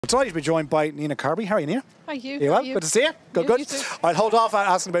Delighted to be joined by Nina Carberry. How are you, Nina? Hi, you. You well? Good to see you. Good. You too. I'll hold off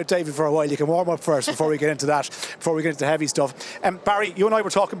asking about David for a while. You can warm up first before we get into that, before we get into heavy stuff. Barry, you and I were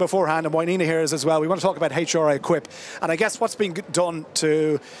talking beforehand, and why Nina here is as well. We want to talk about HRI Equip, and I guess what's being done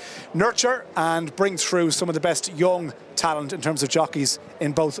to nurture and bring through some of the best young talent in terms of jockeys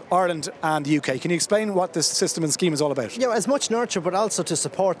in both Ireland and the UK. Can you explain what this system and scheme is all about? Yeah, as much nurture, but also to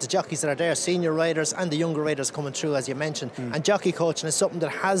support the jockeys that are there, senior riders and the younger riders coming through, as you mentioned. And jockey coaching is something that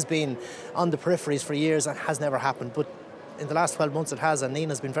has been on the peripheries for years and has never happened. But in the last 12 months it has, and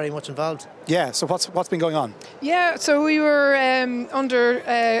Nina's been very much involved. Yeah, so what's been going on? Yeah, so we were under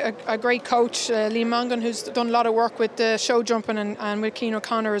a great coach, Liam Mongan, who's done a lot of work with the show jumping and with Cian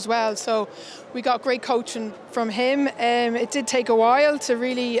O'Connor as well. So we got great coaching from him. It did take a while to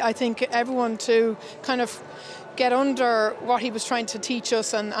really, I think, everyone to kind of get under what he was trying to teach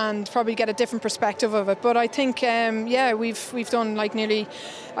us and probably get a different perspective of it. But I think, yeah, we've done like nearly,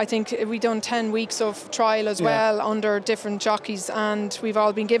 I think we've done 10 weeks of trial as well under different jockeys, and we've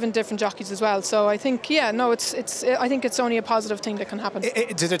all been given different jockeys as well. So I think, yeah, no, I think it's only a positive thing that can happen.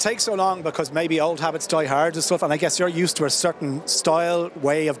 Did it take so long because maybe old habits die hard and stuff? And I guess you're used to a certain style,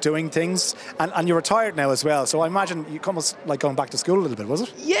 way of doing things, and you're retired now as well. So I imagine you almost like going back to school a little bit, was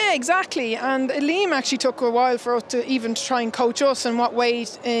it? Yeah, exactly. And Liam actually took a while for us to even try and coach us and what way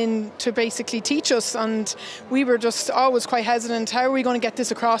in to basically teach us, and we were just always quite hesitant. How are we going to get this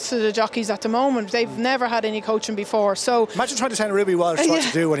across to the jockeys at the moment? They've never had any coaching before. So imagine trying to tell Ruby Walsh what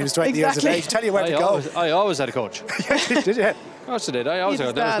to do when he was 20 years of age. Tell you where to go. I always had a coach. Did you? Of course I did. I was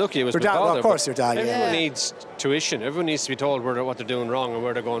lucky. It was your dad. Well, of course, your dad. Everyone needs tuition. Everyone needs to be told what they're doing wrong and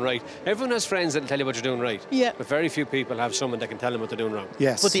where they're going right. Everyone has friends that will tell you what you're doing right. Yeah. But very few people have someone that can tell them what they're doing wrong.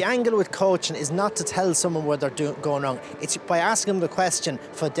 Yes. But the angle with coaching is not to tell someone where they're going wrong. It's by asking them the question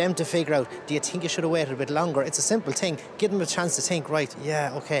for them to figure out, do you think you should have waited a bit longer? It's a simple thing. Give them a chance to think, right,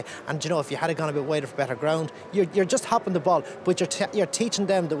 yeah, okay. And you know, if you had gone a bit wider for better ground, you're just hopping the ball. But you're teaching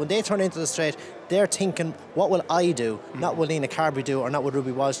them that when they turn into the straight, they're thinking, what will I do? Not what Nina Carberry do, or not what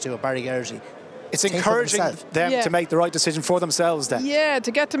Ruby Walsh do, or Barry Geraghty. It's encouraging them to make the right decision for themselves then. Yeah, to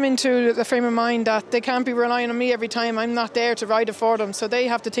get them into the frame of mind that they can't be relying on me every time. I'm not there to ride it for them, so they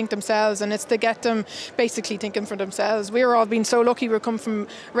have to think themselves, and it's to get them basically thinking for themselves. We're all been so lucky. We come from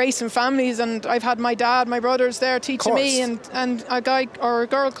racing families, and I've had my dad, my brothers there teaching me, and a guy or a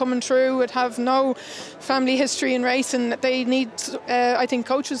girl coming through would have no family history in racing. They need, I think,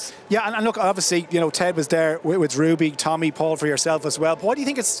 coaches. Yeah, and look, obviously, you know, Ted was there with Ruby, Tommy, Paul, for yourself as well. But why do you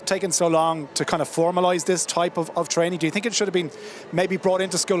think it's taken so long to kind of formalise this type of training? Do you think it should have been maybe brought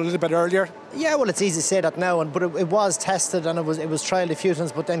into school a little bit earlier? Yeah, well, it's easy to say that now, but it was tested and it was trialled a few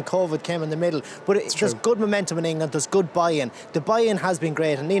times, but then COVID came in the middle. But there's good momentum in England, there's good buy-in. The buy-in has been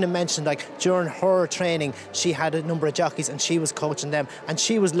great, and Nina mentioned, like, during her training, she had a number of jockeys and she was coaching them, and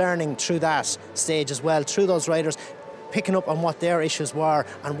she was learning through that stage as well, through those riders, picking up on what their issues were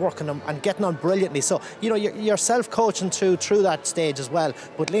and working them and getting on brilliantly. So, you know, you're self-coaching through that stage as well.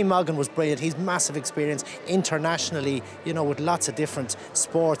 But Liam Mongan was brilliant. He's massive experience internationally, you know, with lots of different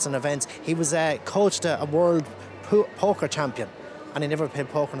sports and events. He was coached a world poker champion, and he never played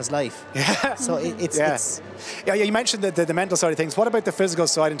poker in his life. Yeah. So it's yeah, you mentioned the mental side of things. What about the physical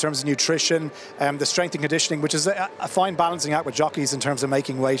side in terms of nutrition, the strength and conditioning, which is a fine balancing act with jockeys in terms of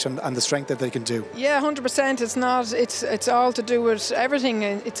making weight and the strength that they can do? Yeah, 100%. It's not. It's all to do with everything.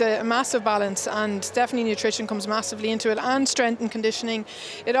 It's a massive balance, and definitely nutrition comes massively into it, and strength and conditioning.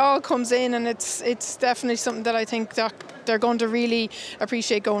 It all comes in, and it's definitely something that I think that they're going to really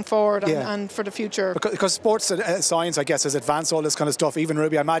appreciate going forward and for the future. Because sports science, I guess, has advanced all this kind of stuff. Even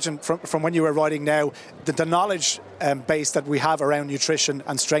Ruby, I imagine from when you were riding now, the knowledge base that we have around nutrition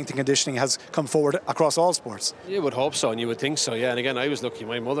and strength and conditioning has come forward across all sports. You would hope so, and you would think so, yeah. And again, I was lucky.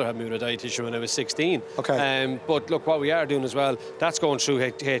 My mother had me with a dietitian when I was 16. Okay. But look, what we are doing as well, that's going through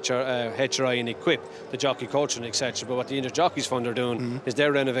HRI and Equip, the Jockey Coaching, etc. But what the Inter Jockeys Fund are doing is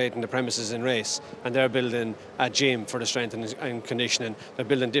they're renovating the premises in Race, and they're building a gym for the strength and conditioning. They're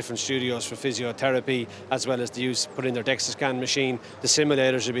building different studios for physiotherapy, as well as put in their DEXA scan machine. The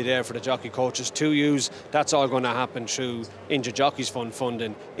simulators will be there for the jockey coaches to use. That's all going to happen through Injured Jockeys Fund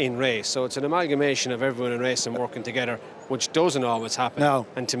funding in Race. So it's an amalgamation of everyone in racing working together, which doesn't always happen. No.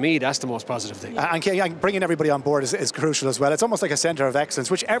 And to me, that's the most positive thing. And bringing everybody on board is crucial as well. It's almost like a centre of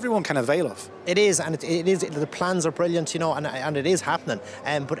excellence, which everyone can avail of. It is, and it is. The plans are brilliant, you know, and it is happening.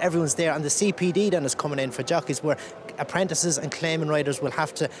 But everyone's there, and the CPD then is coming in for jockeys, where apprentices and claiming riders will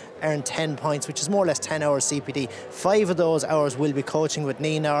have to earn 10 points, which is more or less 10 hours CPD. 5 of those hours will be coaching with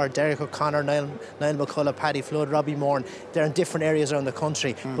Nina or Derek O'Connor, Niall McCullough, Paddy Flood, Robbie Moran. They're in different areas around the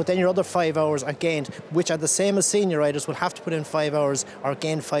country. But then your other 5 hours are gained, which are the same as senior riders, will have to put in 5 hours or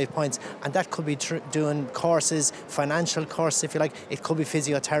gain 5 points. And that could be doing courses, financial courses if you like. It could be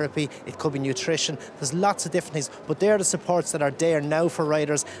physiotherapy, it could be nutrition. There's lots of different things. But they're the supports that are there now for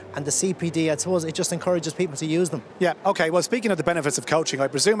riders. And the CPD, I suppose, it just encourages people to use them. Yeah, okay. Well, speaking of the benefits of coaching, I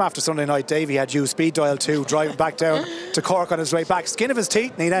presume after Sunday night, Davey had you speed dial 2 driving back down to Cork on his way back. Skin of his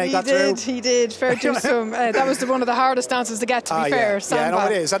teeth, Nina, he got through. He did. Fair dues to him. That was one of the hardest dances to get, to be fair. Yeah, no,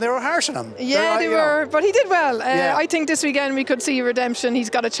 it is. And they were harsh on him. Yeah, they were. But he did well. Yeah. I think this weekend we could see redemption. He's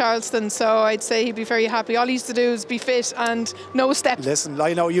got a Charleston, so I'd say he'd be very happy. All he needs to do is be fit and no step. Listen,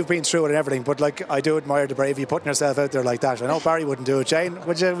 I know you've been through it and everything, but like, I do admire the bravery, putting yourself out there like that. I know Barry wouldn't do it. Jane,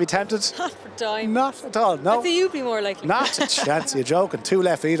 would you be tempted? Not for time. Not at all, no. I think you'd be more likely. Not a chance, you're joking. 2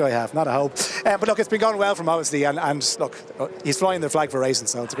 left feet I have, not a hope. But look, it's been going well from obviously, and look, he's flying the flag for racing,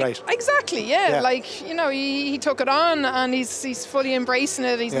 so it's great. Exactly, yeah. Like, you know, he took it on and he's fully embracing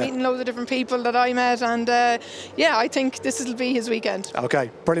it. He's meeting loads of different people that I met, and I think this will be his weekend. Okay,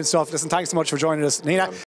 brilliant stuff. Listen, thanks so much for joining us, Nina.